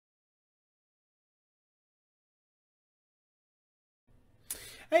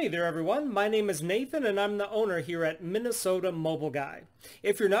Hey there everyone, my name is Nathan and I'm the owner here at Minnesota Mobile Guy.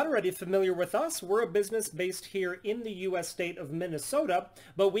 If you're not already familiar with us, we're a business based here in the US state of Minnesota,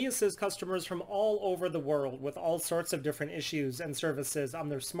 but we assist customers from all over the world with all sorts of different issues and services on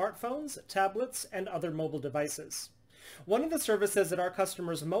their smartphones, tablets, and other mobile devices. One of the services that our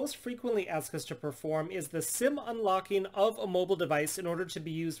customers most frequently ask us to perform is the SIM unlocking of a mobile device in order to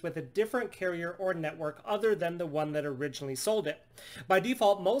be used with a different carrier or network other than the one that originally sold it. By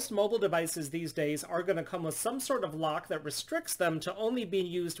default, most mobile devices these days are going to come with some sort of lock that restricts them to only being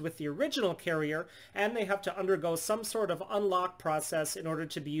used with the original carrier, and they have to undergo some sort of unlock process in order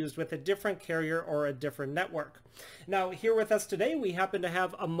to be used with a different carrier or a different network. Now, here with us today, we happen to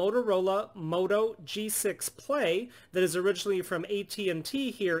have a Motorola Moto G6 Play that is originally from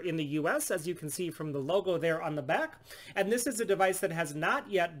AT&T here in the US, as you can see from the logo there on the back. And this is a device that has not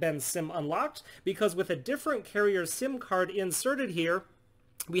yet been SIM unlocked because with a different carrier SIM card inserted here,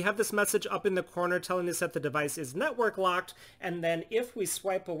 we have this message up in the corner telling us that the device is network locked. And then if we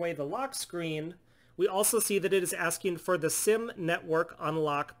swipe away the lock screen, we also see that it is asking for the SIM network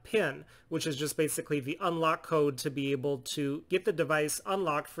unlock PIN, which is just basically the unlock code to be able to get the device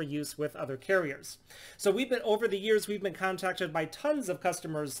unlocked for use with other carriers. So over the years, we've been contacted by tons of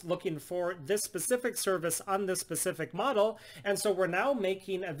customers looking for this specific service on this specific model. And so we're now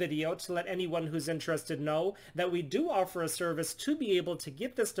making a video to let anyone who's interested know that we do offer a service to be able to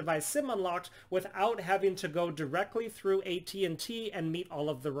get this device SIM unlocked without having to go directly through AT&T and meet all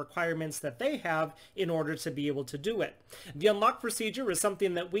of the requirements that they have in order to be able to do it. The unlock procedure is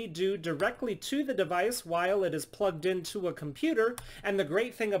something that we do directly to the device while it is plugged into a computer, and the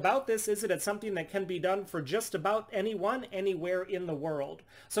great thing about this is that it's something that can be done for just about anyone, anywhere in the world.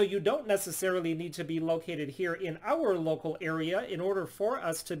 So you don't necessarily need to be located here in our local area in order for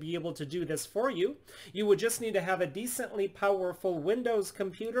us to be able to do this for you. You would just need to have a decently powerful Windows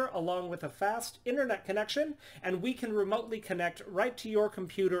computer along with a fast internet connection, and we can remotely connect right to your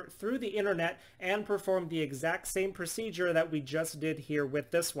computer through the internet and perform the exact same procedure that we just did here with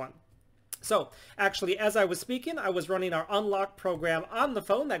this one. So actually, as I was speaking, I was running our unlock program on the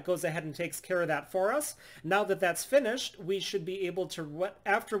phone that goes ahead and takes care of that for us. Now that that's finished, we should be able to,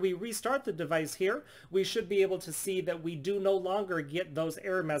 after we restart the device here, we should be able to see that we do no longer get those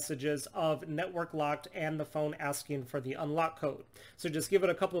error messages of network locked and the phone asking for the unlock code. So just give it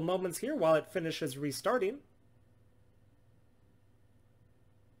a couple of moments here while it finishes restarting.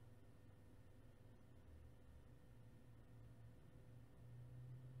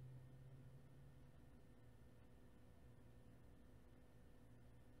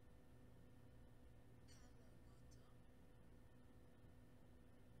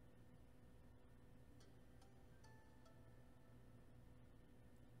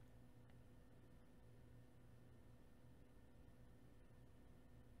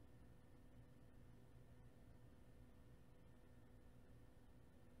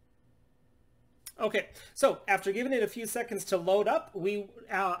 Okay, so after giving it a few seconds to load up, we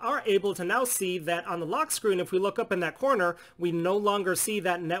are able to now see that on the lock screen, if we look up in that corner, we no longer see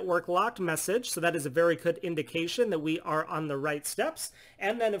that network locked message. So that is a very good indication that we are on the right steps.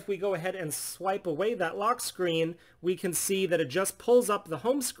 And then if we go ahead and swipe away that lock screen, we can see that it just pulls up the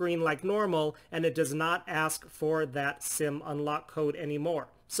home screen like normal, and it does not ask for that SIM unlock code anymore.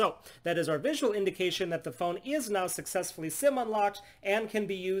 So that is our visual indication that the phone is now successfully SIM unlocked and can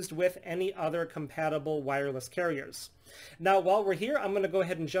be used with any other compatible wireless carriers. Now, while we're here, I'm going to go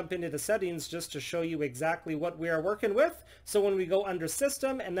ahead and jump into the settings just to show you exactly what we are working with. So when we go under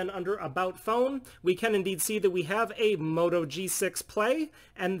System and then under About Phone, we can indeed see that we have a Moto G6 Play.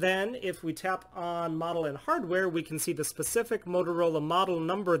 And then if we tap on Model and Hardware, we can see the specific Motorola model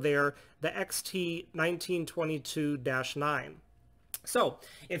number there, the XT1922-9. So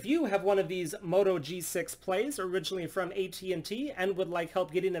if you have one of these Moto G6 Plays originally from AT&T and would like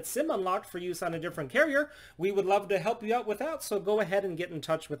help getting it SIM unlocked for use on a different carrier, we would love to help you out with that, so go ahead and get in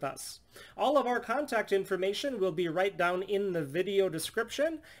touch with us. All of our contact information will be right down in the video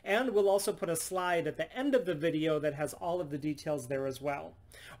description, and we'll also put a slide at the end of the video that has all of the details there as well.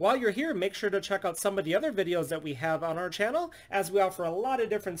 While you're here, make sure to check out some of the other videos that we have on our channel, as we offer a lot of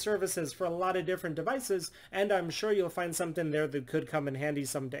different services for a lot of different devices, and I'm sure you'll find something there that could come in handy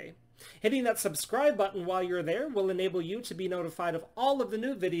someday. Hitting that subscribe button while you're there will enable you to be notified of all of the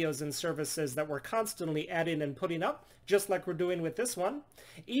new videos and services that we're constantly adding and putting up, just like we're doing with this one.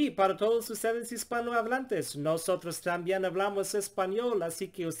 Y para todos ustedes hispanohablantes, nosotros también hablamos español,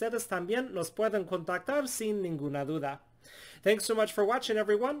 así que ustedes también nos pueden contactar sin ninguna duda. Thanks so much for watching,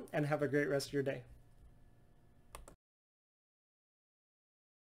 everyone, and have a great rest of your day.